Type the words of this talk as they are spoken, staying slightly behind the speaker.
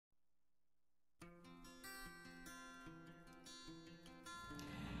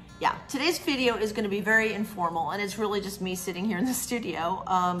Yeah, today's video is going to be very informal, and it's really just me sitting here in the studio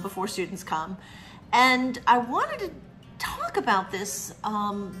before students come. And I wanted to talk about this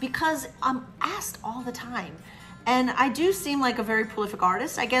because I'm asked all the time. And I do seem like a very prolific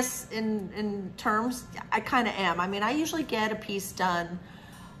artist. I guess in terms, I kind of am. I mean, I usually get a piece done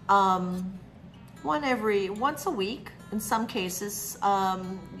once a week in some cases.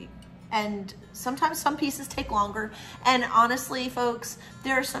 And sometimes some pieces take longer. And honestly, folks,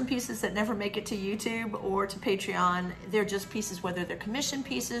 there are some pieces that never make it to YouTube or to Patreon. They're just pieces, whether they're commissioned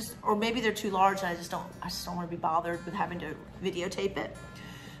pieces or maybe they're too large and I just don't want to be bothered with having to videotape it.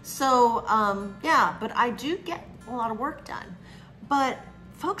 So yeah, but I do get a lot of work done. But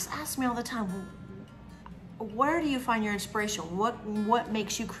folks ask me all the time, where do you find your inspiration? What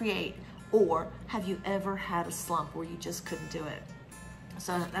makes you create? Or have you ever had a slump where you just couldn't do it?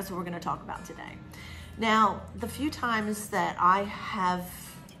 So that's what we're going to talk about today. Now, the few times that I have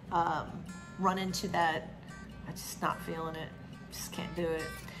run into that, I'm just not feeling it, just can't do it.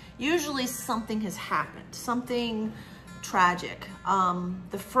 Usually something has happened, something tragic.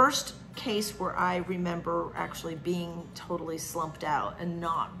 The first case where I remember actually being totally slumped out and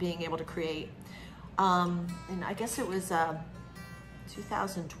not being able to create, and I guess it was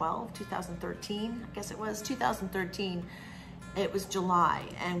 2012, 2013, I guess it was 2013. It was July,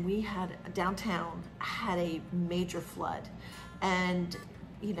 and we downtown had a major flood. And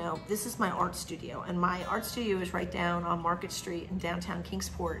you know, this is my art studio, and my art studio is right down on Market Street in downtown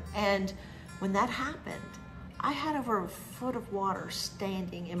Kingsport. And when that happened, I had over a foot of water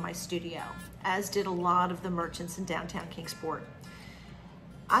standing in my studio, as did a lot of the merchants in downtown Kingsport.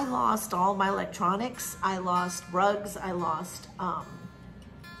 I lost all my electronics, I lost rugs, I lost a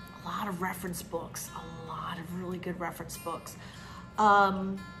lot of reference books, a lot of really good reference books.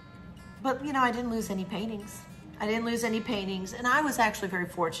 But you know, I didn't lose any paintings. I didn't lose any paintings, and I was actually very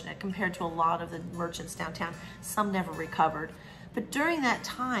fortunate compared to a lot of the merchants downtown. Some never recovered. But during that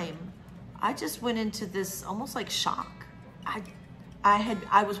time, I just went into this almost like shock.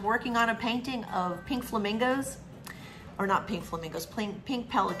 I was working on a painting of pink flamingos, or not pink flamingos, pink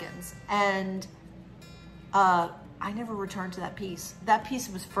pelicans, and I never returned to that piece. That piece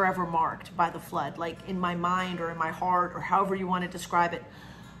was forever marked by the flood, like in my mind or in my heart or however you want to describe it.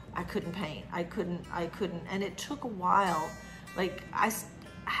 I couldn't paint, I couldn't. And it took a while. Like I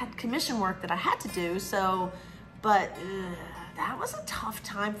had commission work that I had to do, but that was a tough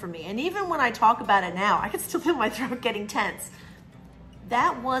time for me. And even when I talk about it now, I can still feel my throat getting tense.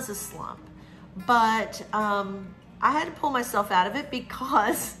 That was a slump, but I had to pull myself out of it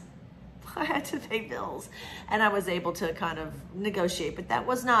because I had to pay bills, and I was able to kind of negotiate, but that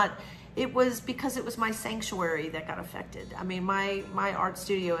was not, it was because it was my sanctuary that got affected. I mean, my art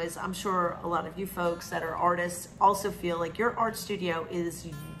studio is, I'm sure a lot of you folks that are artists also feel like your art studio is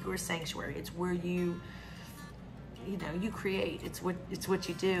your sanctuary. It's where you create, it's what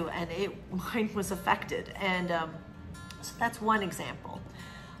you do, and mine was affected. And so that's one example.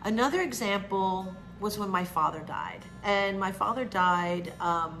 Another example was when my father died, and my father died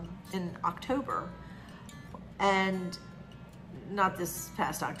in October, and not this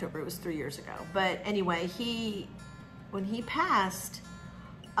past October, it was 3 years ago. But anyway, when he passed,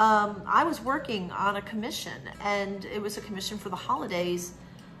 I was working on a commission, and it was a commission for the holidays,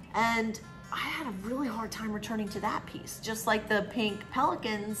 and I had a really hard time returning to that piece. Just like the pink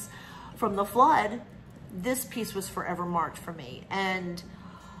pelicans from the flood, this piece was forever marked for me.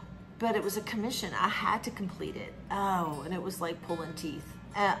 But it was a commission, I had to complete it. Oh, and it was like pulling teeth.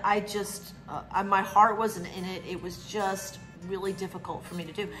 My heart wasn't in it. It was just really difficult for me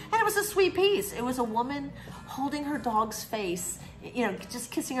to do. And it was a sweet piece. It was a woman holding her dog's face, you know,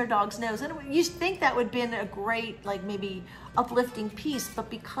 just kissing her dog's nose. And you think that would have been a great, like maybe uplifting piece, but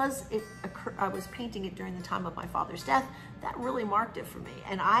because I was painting it during the time of my father's death, that really marked it for me.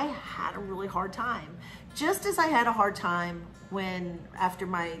 And I had a really hard time. Just as I had a hard time after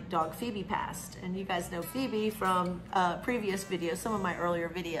my dog Phoebe passed. And you guys know Phoebe from previous videos, some of my earlier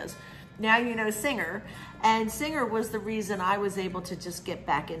videos. Now you know Singer, and Singer was the reason I was able to just get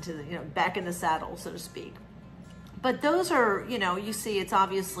back into back in the saddle, so to speak. But those are, you see, it's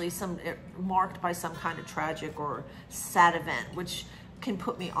obviously marked by some kind of tragic or sad event, which can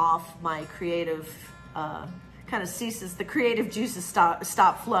put me off my creative, kind of ceases, the creative juices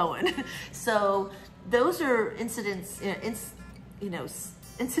stop flowing. So those are incidences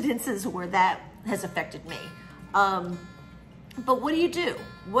where that has affected me. But what do you do?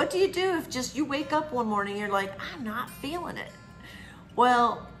 What do you do if just you wake up one morning and you're like, I'm not feeling it?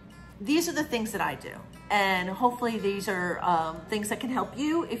 Well, these are the things that I do. And hopefully these are things that can help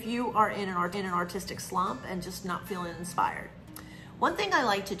you if you are in an artistic slump and just not feeling inspired. One thing I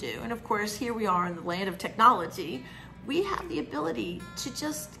like to do, and of course here we are in the land of technology, we have the ability to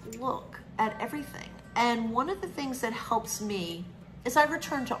just look at everything. And one of the things that helps me is I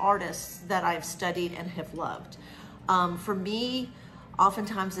return to artists that I've studied and have loved. For me,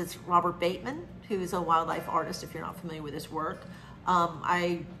 oftentimes it's Robert Bateman, who's a wildlife artist, if you're not familiar with his work.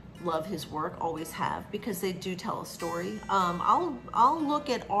 I love his work, always have, because they do tell a story. I'll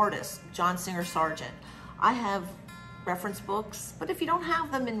look at artists, John Singer Sargent. I have reference books, but if you don't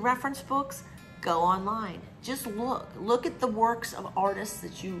have them in reference books, go online. Just look at the works of artists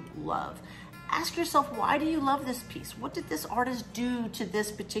that you love. Ask yourself, why do you love this piece? What did this artist do to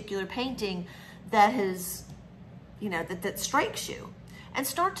this particular painting that has, that strikes you? And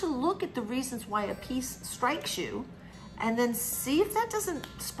start to look at the reasons why a piece strikes you, and then see if that doesn't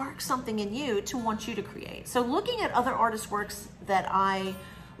spark something in you to want you to create. So looking at other artists' works that I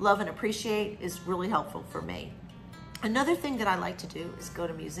love and appreciate is really helpful for me. Another thing that I like to do is go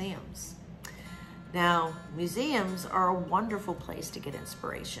to museums. Now, museums are a wonderful place to get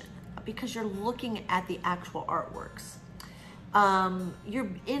inspiration because you're looking at the actual artworks. You're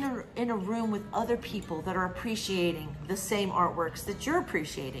in a room with other people that are appreciating the same artworks that you're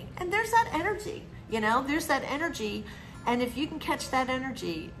appreciating. And there's that energy, there's that energy. And if you can catch that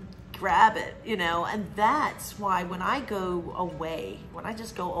energy, grab it, and that's why when I go away,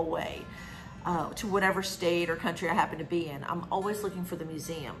 to whatever state or country I happen to be in, I'm always looking for the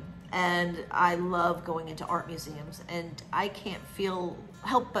museum. And I love going into art museums, and I can't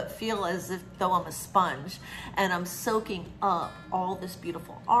help but feel as if though I'm a sponge and I'm soaking up all this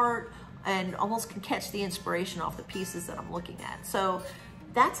beautiful art and almost can catch the inspiration off the pieces that I'm looking at. So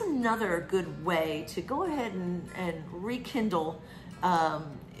that's another good way to go ahead and rekindle,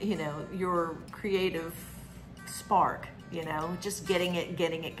 your creative spark, just getting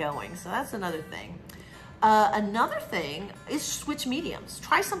it going. So that's another thing. Another thing is switch mediums.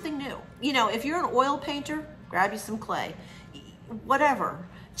 Try something new. If you're an oil painter, grab you some clay. Whatever,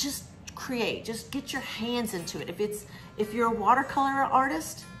 just create. Just get your hands into it. If you're a watercolor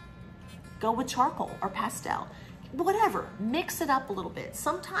artist, go with charcoal or pastel. Whatever, mix it up a little bit.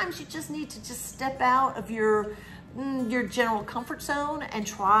 Sometimes you just need to just step out of your general comfort zone and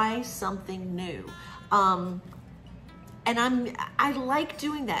try something new. And I like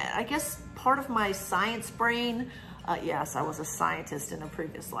doing that. I guess part of my science brain, yes, I was a scientist in a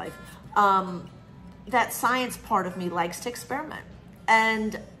previous life. That science part of me likes to experiment.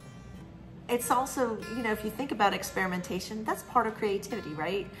 And it's also, if you think about experimentation, that's part of creativity,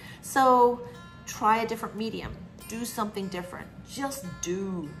 right? So try a different medium, do something different. Just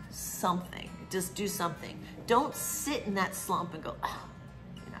do something, Don't sit in that slump and go,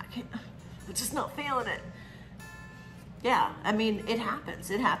 I'm just not feeling it. Yeah, it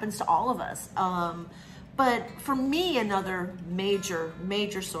happens. It happens to all of us. But for me, another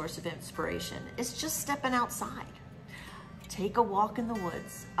major source of inspiration is just stepping outside. Take a walk in the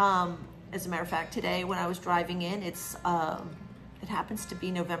woods. As a matter of fact, today when I was driving in, it happens to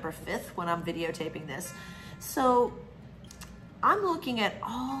be November 5th when I'm videotaping this. So I'm looking at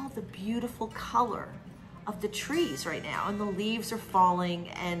all the beautiful color of the trees right now, and the leaves are falling,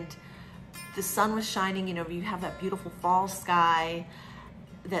 and the sun was shining. You have that beautiful fall sky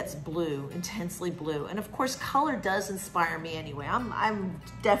that's blue, intensely blue. And of course, color does inspire me anyway. I'm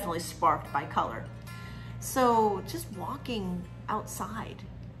definitely sparked by color. So just walking outside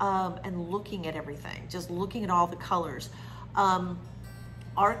and looking at everything, just looking at all the colors.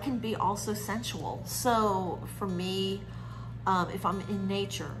 Art can be also sensual. So for me, if I'm in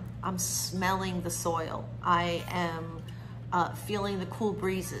nature, I'm smelling the soil. I am feeling the cool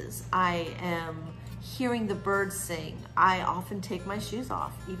breezes. I am hearing the birds sing. I often take my shoes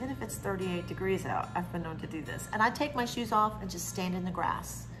off, even if it's 38 degrees out. I've been known to do this. And I take my shoes off and just stand in the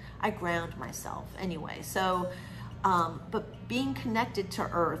grass. I ground myself anyway. So, but being connected to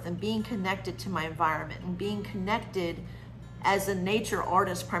earth and being connected to my environment and being connected as a nature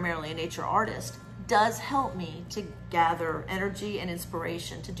artist, primarily a nature artist, does help me to gather energy and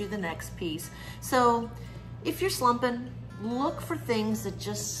inspiration to do the next piece. So if you're slumping, look for things that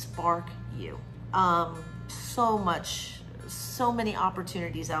just spark you. So many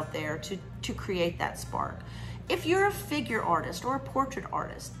opportunities out there to create that spark. If you're a figure artist or a portrait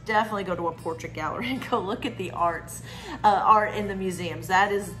artist, definitely go to a portrait gallery and go look at the art in the museums.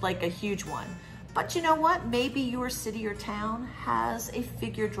 That is like a huge one. But you know what? Maybe your city or town has a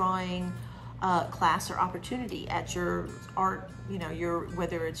figure drawing class or opportunity at your art,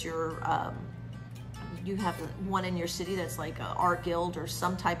 whether it's your, you have one in your city that's like an art guild or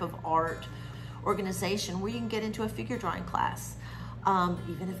some type of art organization where you can get into a figure drawing class.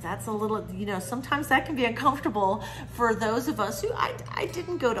 even if that's a little, you know, sometimes that can be uncomfortable for those of us who, I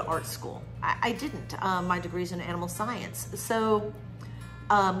didn't go to art school. I didn't. My degree's in animal science. So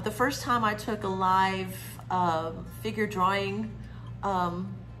the first time I took a live figure drawing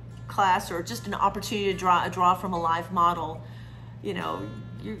class, or just an opportunity to draw from a live model, you know,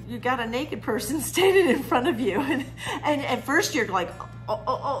 you got a naked person standing in front of you, and at first you're like,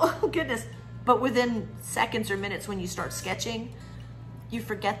 oh goodness, but within seconds or minutes when you start sketching, you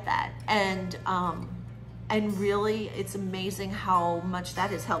forget that, and really it's amazing how much that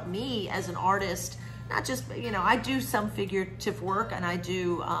has helped me as an artist. Not just, you know, I do some figurative work and I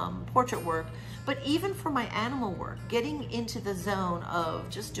do portrait work, but even for my animal work, getting into the zone of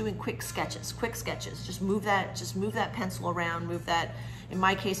just doing quick sketches, just move that pencil around, move that, in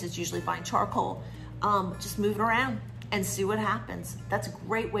my case, it's usually fine charcoal, just move it around and see what happens. That's a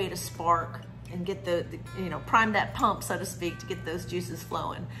great way to spark and get the you know, prime that pump, so to speak, to get those juices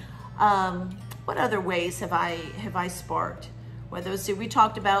flowing. What other ways have I sparked? Whether it's, we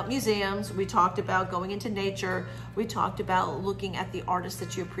talked about museums, we talked about going into nature, we talked about looking at the artists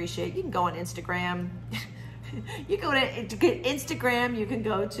that you appreciate. You can go on Instagram. You go to get Instagram, you can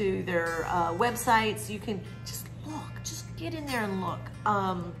go to their websites, you can just look, just get in there and look.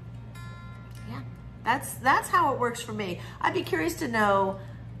 Yeah, that's how it works for me. I'd be curious to know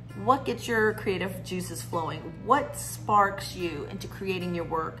what gets your creative juices flowing, what sparks you into creating your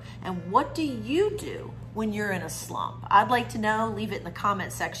work, and what do you do when you're in a slump? I'd like to know. Leave it in the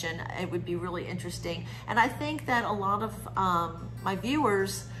comment section. It would be really interesting. And I think that a lot of my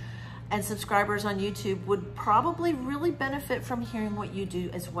viewers and subscribers on YouTube would probably really benefit from hearing what you do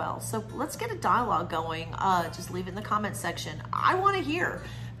as well. So let's get a dialogue going. Just leave it in the comment section. I want to hear,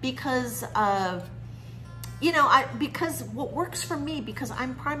 because you know, because what works for me, because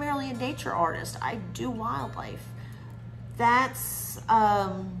I'm primarily a nature artist, I do wildlife. That's,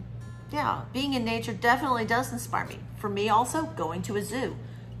 yeah, being in nature definitely does inspire me. For me also, going to a zoo,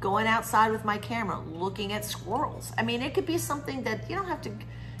 going outside with my camera, looking at squirrels. I mean, it could be something that you don't have to,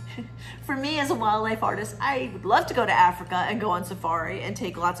 for me as a wildlife artist, I would love to go to Africa and go on safari and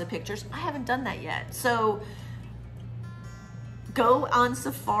take lots of pictures. I haven't done that yet. So go on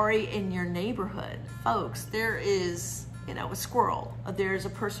safari in your neighborhood. Folks, there is, you know, a squirrel. There's a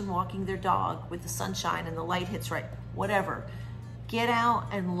person walking their dog with the sunshine and the light hits right, whatever. Get out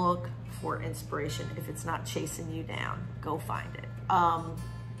and look for inspiration. If it's not chasing you down, go find it. Yeah,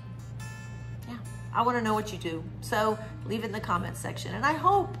 I want to know what you do. So leave it in the comment section. And I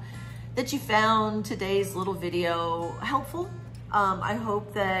hope that you found today's little video helpful. I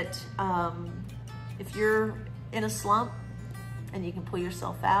hope that if you're in a slump and you can pull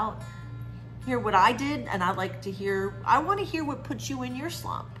yourself out, hear what I did, and I'd like to hear, I want to hear what puts you in your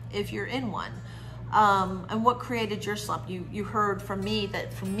slump, if you're in one, and what created your slump. You heard from me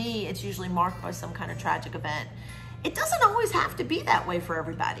that for me, it's usually marked by some kind of tragic event. It doesn't always have to be that way for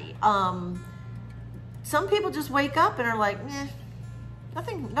everybody. Some people just wake up and are like,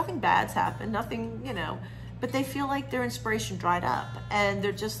 nothing bad's happened, nothing, you know, but they feel like their inspiration dried up, and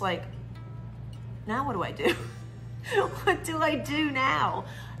they're just like, now what do I do? What do I do now?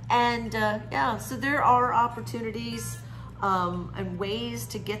 And yeah, so there are opportunities and ways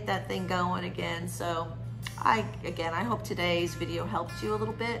to get that thing going again. So I hope today's video helped you a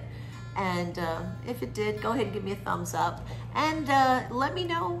little bit. And if it did, go ahead and give me a thumbs up, and let me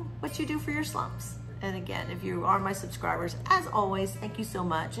know what you do for your slumps. And again, if you are my subscribers, as always, thank you so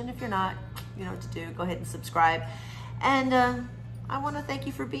much. And if you're not, you know what to do, go ahead and subscribe. And I want to thank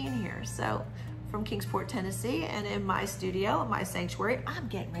you for being here. So from Kingsport, Tennessee, and in my studio, my sanctuary, I'm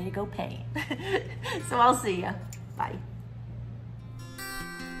getting ready to go paint. So I'll see ya. Bye.